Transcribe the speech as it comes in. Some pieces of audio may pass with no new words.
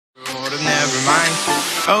would've never mind.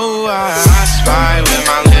 Oh, I spy with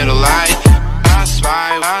my little light. I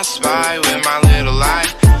spy with my little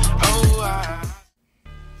light.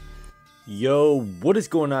 Yo, what is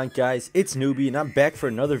going on, guys? It's Newbie and I'm back for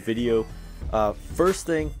another video. First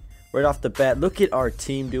thing right off the bat, look at our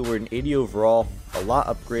team, dude. We're an 80 overall, a lot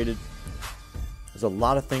upgraded. There's a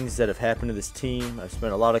lot of things that have happened to this team. I've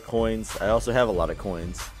spent a lot of coins. I also have a lot of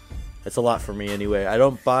coins. That's a lot for me anyway. I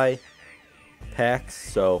don't buy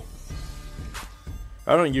packs, so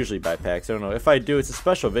I don't usually buy packs. I don't know. If I do, it's a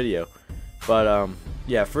special video. But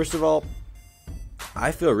yeah, first of all,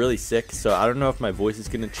 I feel really sick, so I don't know if my voice is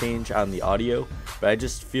going to change on the audio, but I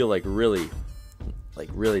just feel like really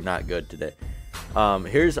not good today.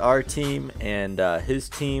 Here's our team, and his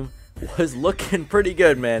team was looking pretty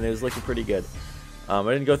good, man. It was looking pretty good. I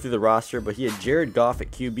didn't go through the roster, but he had Jared Goff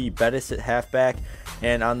at QB, Bettis at halfback,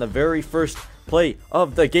 and on the very first play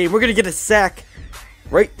of the game, we're going to get a sack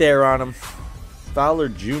right there on him. Fowler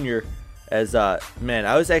Jr. As, man,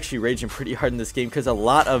 I was actually raging pretty hard in this game because a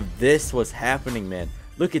lot of this was happening, man.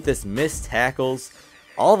 Look at this, missed tackles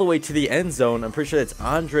all the way to the end zone. I'm pretty sure that's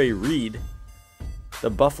Andre Reed, the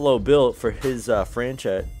Buffalo Bill, for his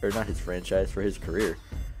franchise, or not his franchise, for his career.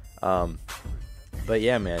 But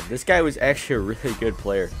yeah, man, this guy was actually a really good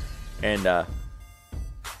player. And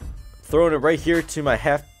throwing it right here to my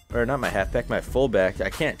my fullback. I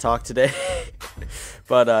can't talk today.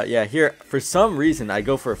 But yeah, here, for some reason, I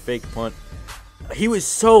go for a fake punt. He was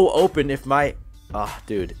so open. If my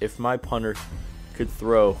punter could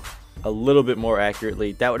throw a little bit more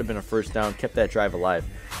accurately, that would have been a first down, kept that drive alive.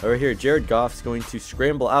 Over here, Jared Goff's going to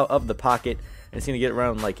scramble out of the pocket, and it's going to get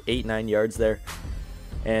around like 8-9 yards there.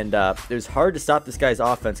 And it was hard to stop this guy's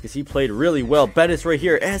offense because he played really well. Bettis right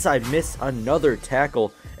here as I miss another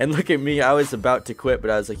tackle. And look at me, I was about to quit, but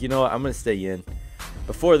I was like, you know what, I'm going to stay in.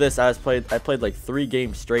 Before this, I played like 3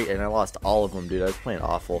 games straight, and I lost all of them, dude. I was playing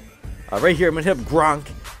awful. Right here, I'm going to hit Gronk.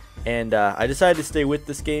 And I decided to stay with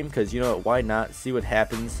this game because, you know what, why not? See what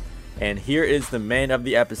happens. And here is the man of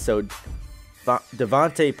the episode,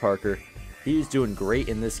 DeVonte Parker. He was doing great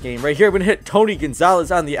in this game. Right here, I'm going to hit Tony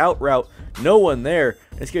Gonzalez on the out route. No one there.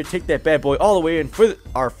 It's going to take that bad boy all the way in for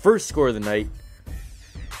our first score of the night.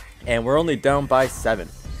 And we're only down by 7.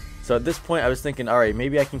 So at this point, I was thinking, all right,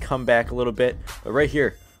 maybe I can come back a little bit. But right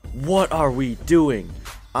here, what are we doing?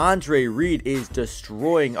 Andre Reed is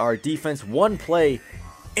destroying our defense. One play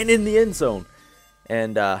and in the end zone.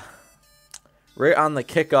 And right on the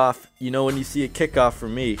kickoff, you know, when you see a kickoff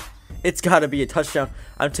from me, it's got to be a touchdown.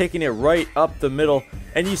 I'm taking it right up the middle,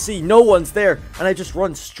 and you see no one's there, and I just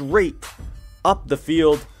run straight up the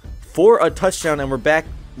field for a touchdown, and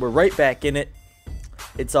we're right back in it.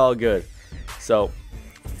 It's all good. So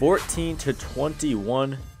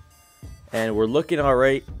 14-21, and we're looking all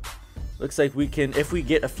right. Looks like we can, if we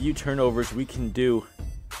get a few turnovers, we can do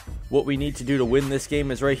what we need to do to win this game.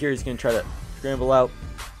 Is right here, he's going to try to scramble out,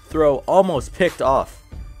 throw, almost picked off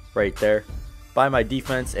right there by my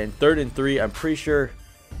defense. And 3rd and 3, I'm pretty sure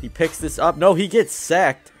he picks this up. No, he gets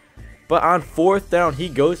sacked, but on 4th down, he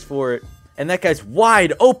goes for it, and that guy's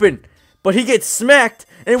wide open, but he gets smacked,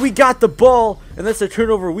 and we got the ball, and that's the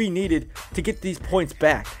turnover we needed to get these points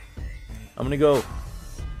back. I'm going to go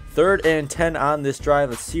 3rd and 10 on this drive.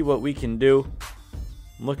 Let's see what we can do.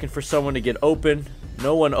 I'm looking for someone to get open.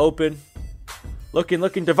 No one open. Looking.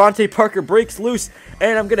 DeVonte Parker breaks loose,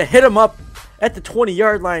 and I'm going to hit him up at the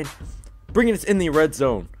 20-yard line, bringing us in the red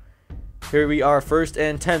zone. Here we are, 1st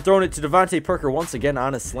and 10. Throwing it to DeVonte Parker once again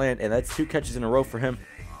on a slant, and that's 2 catches in a row for him.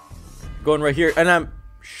 Going right here, and I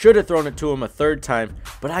should have thrown it to him a 3rd time,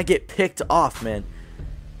 but I get picked off, man.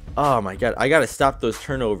 Oh my god, I got to stop those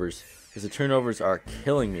turnovers because the turnovers are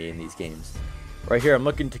killing me in these games. Right here, I'm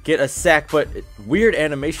looking to get a sack, but weird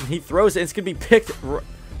animation. He throws it, and it's going to be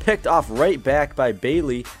picked off right back by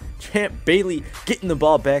Bailey. Champ Bailey getting the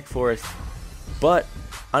ball back for us. But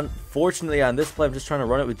unfortunately, on this play, I'm just trying to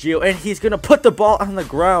run it with Gio, and he's going to put the ball on the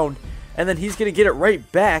ground, and then he's going to get it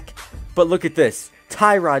right back. But look at this.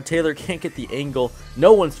 Tyrod Taylor can't get the angle.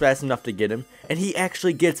 No one's fast enough to get him, and he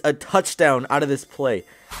actually gets a touchdown out of this play.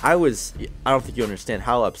 I don't think you understand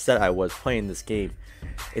how upset I was playing this game.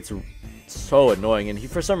 It's so annoying, and he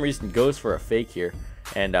for some reason goes for a fake here,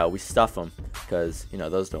 and we stuff him because, you know,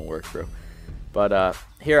 those don't work, bro. But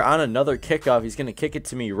here on another kickoff, he's going to kick it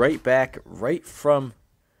to me right back, right from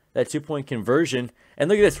that 2-point conversion. And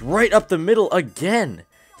look at this, right up the middle again.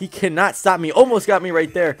 He cannot stop me. Almost got me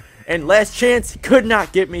right there. And last chance, could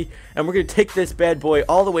not get me. And we're going to take this bad boy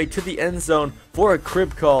all the way to the end zone for a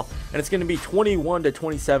crib call. And it's going to be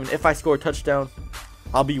 21-27. If I score a touchdown,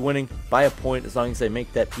 I'll be winning by a point as long as I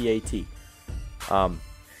make that PAT.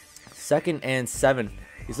 2nd and 7.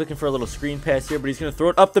 He's looking for a little screen pass here, but he's going to throw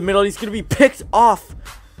it up the middle. He's going to be picked off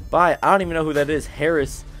by, I don't even know who that is,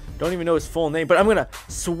 Harris. Don't even know his full name, but I'm going to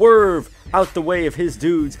swerve out the way of his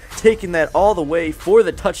dudes, taking that all the way for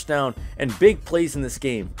the touchdown. And big plays in this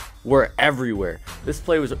game were everywhere. This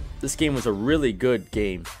game was a really good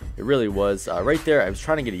game. It really was. Right there, I was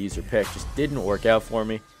trying to get a user pick, just didn't work out for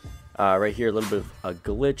me. Right here, a little bit of a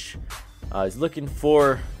glitch. He's looking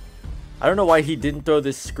for, I don't know why he didn't throw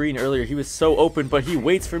this screen earlier. He was so open, but he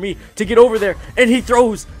waits for me to get over there, and he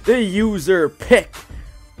throws the user pick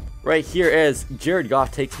right here as Jared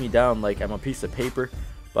Goff takes me down like I'm a piece of paper.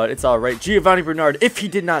 But it's all right. Giovanni Bernard, if he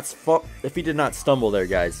did not stumble there,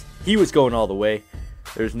 guys, he was going all the way.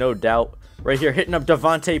 There's no doubt. Right here, hitting up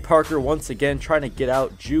DeVonte Parker once again, trying to get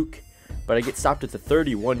out, juke, but I get stopped at the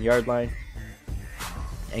 31-yard line.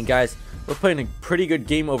 And guys, we're playing a pretty good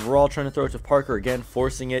game overall, trying to throw it to Parker again,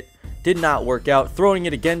 forcing it. Did not work out. Throwing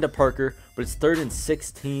it again to Parker, but it's 3rd and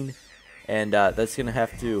 16, and that's going to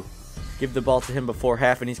have to give the ball to him before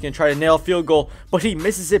half, and he's going to try to nail a field goal, but he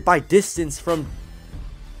misses it by distance from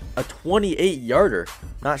a 28-yarder.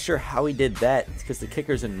 Not sure how he did that. It's because the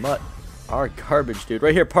kickers in MUT are garbage, dude.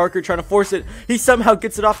 Right here, Parker trying to force it. He somehow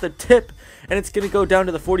gets it off the tip, and it's going to go down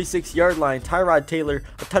to the 46-yard line. Tyrod Taylor,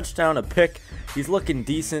 a touchdown, a pick. He's looking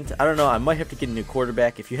decent. I don't know. I might have to get a new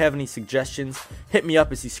quarterback. If you have any suggestions, hit me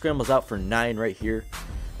up as he scrambles out for 9 right here.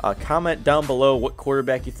 Comment down below what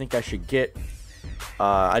quarterback you think I should get.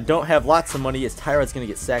 I don't have lots of money as Tyrod's going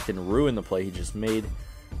to get sacked and ruin the play he just made.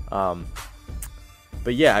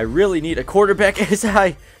 But yeah, I really need a quarterback as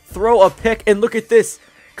I throw a pick. And look at this.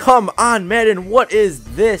 Come on, Madden. What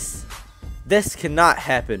is this? This cannot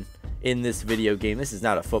happen in this video game. This is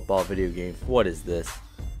not a football video game. What is this?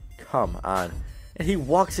 Come on. And he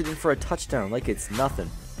walks it in for a touchdown like it's nothing.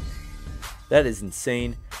 That is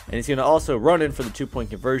insane. And he's going to also run in for the 2-point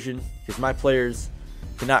conversion because my players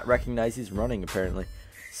cannot recognize he's running apparently.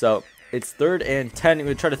 So it's 3rd and 10. I'm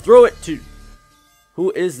going to try to throw it to,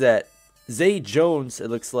 who is that? Zay Jones, it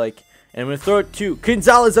looks like. And I'm going to throw it to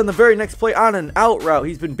Gonzalez on the very next play on an out route.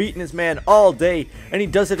 He's been beating his man all day, and he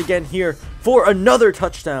does it again here for another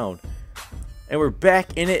touchdown. And we're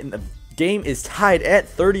back in it, and the game is tied at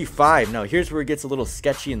 35. Now, here's where it gets a little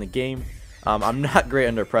sketchy in the game. I'm not great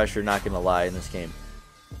under pressure, not going to lie, in this game.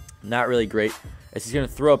 Not really great. As he's going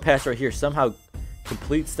to throw a pass right here. Somehow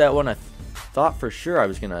completes that one. I thought for sure I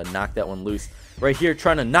was going to knock that one loose. Right here,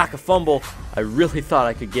 trying to knock a fumble. I really thought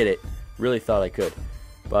I could get it. Really thought I could.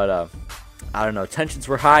 But, I don't know. Tensions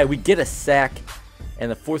were high. We get a sack. And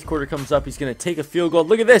the 4th quarter comes up. He's going to take a field goal.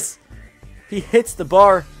 Look at this. He hits the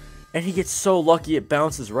bar. And he gets so lucky it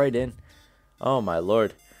bounces right in. Oh, my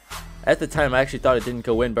Lord. At the time, I actually thought it didn't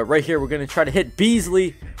go in. But right here, we're going to try to hit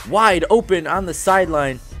Beasley wide open on the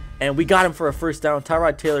sideline. And we got him for a first down.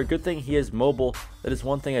 Tyrod Taylor, good thing he is mobile. That is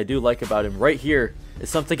one thing I do like about him. Right here is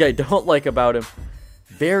something I don't like about him.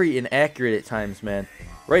 Very inaccurate at times, man.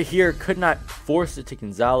 Right here, could not force it to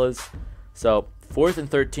Gonzalez. So, 4th and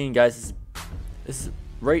 13, guys. This is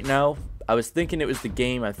right now. I was thinking it was the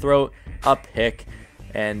game. I throw a pick.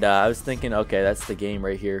 And I was thinking, okay, that's the game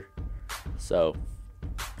right here. So,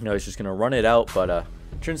 you know, he's just going to run it out. But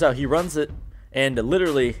turns out he runs it. And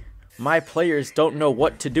literally, my players don't know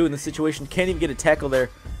what to do in this situation. Can't even get a tackle there.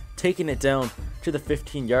 Taking it down to the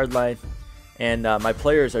 15-yard line. And my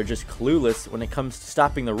players are just clueless when it comes to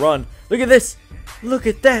stopping the run. Look at this. Look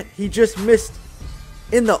at that. He just missed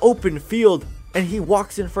in the open field. And he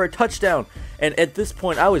walks in for a touchdown. And at this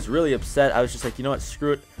point, I was really upset. I was just like, you know what?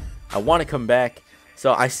 Screw it. I want to come back.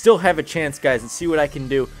 So I still have a chance, guys. Let's see what I can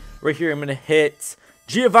do. Right here, I'm going to hit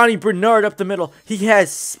Giovanni Bernard up the middle. He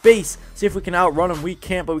has space. See if we can outrun him. We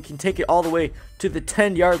can't, but we can take it all the way to the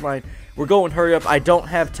 10-yard line. We're going hurry up. I don't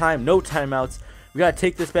have time. No timeouts. We got to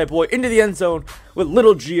take this bad boy into the end zone with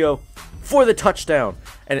little Gio for the touchdown.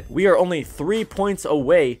 And we are only 3 points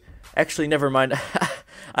away. Actually, never mind.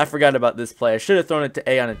 I forgot about this play. I should have thrown it to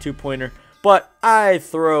A on a 2-pointer. But I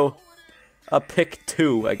throw a pick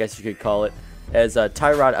 2, I guess you could call it. As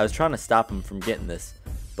Tyrod, I was trying to stop him from getting this.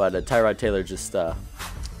 But Tyrod Taylor just,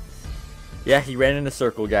 yeah, he ran in a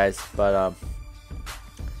circle, guys. But,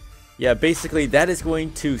 yeah, basically that is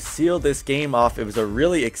going to seal this game off. It was a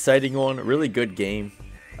really exciting one, really good game.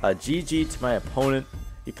 GG to my opponent.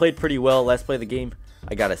 He played pretty well last play of the game.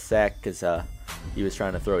 I got a sack because he was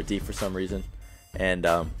trying to throw it deep for some reason. And,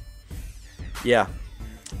 yeah,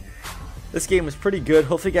 this game was pretty good.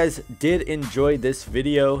 Hopefully you guys did enjoy this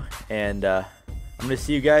video. And I'm going to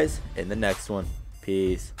see you guys in the next one.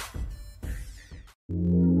 Peace.